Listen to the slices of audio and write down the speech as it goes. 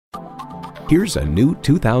Here's a new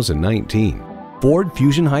 2019 Ford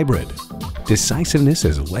Fusion Hybrid. Decisiveness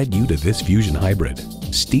has led you to this Fusion Hybrid.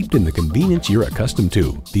 Steeped in the convenience you're accustomed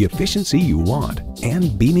to, the efficiency you want,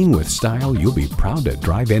 and beaming with style you'll be proud to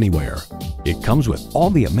drive anywhere. It comes with all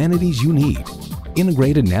the amenities you need.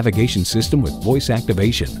 Integrated navigation system with voice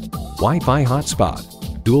activation, Wi-Fi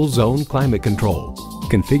hotspot, dual zone climate control,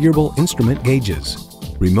 configurable instrument gauges,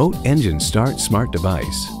 remote engine start smart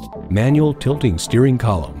device, manual tilting steering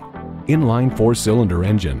column, inline 4-cylinder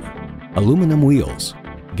engine, aluminum wheels,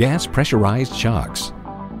 gas pressurized shocks,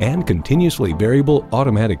 and continuously variable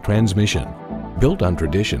automatic transmission. Built on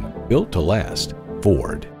tradition, built to last.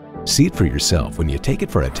 Ford. See it for yourself when you take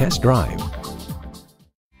it for a test drive.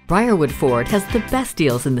 Briarwood Ford has the best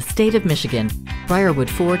deals in the state of Michigan. Briarwood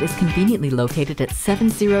Ford is conveniently located at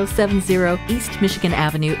 7070 East Michigan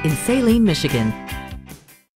Avenue in Saline, Michigan.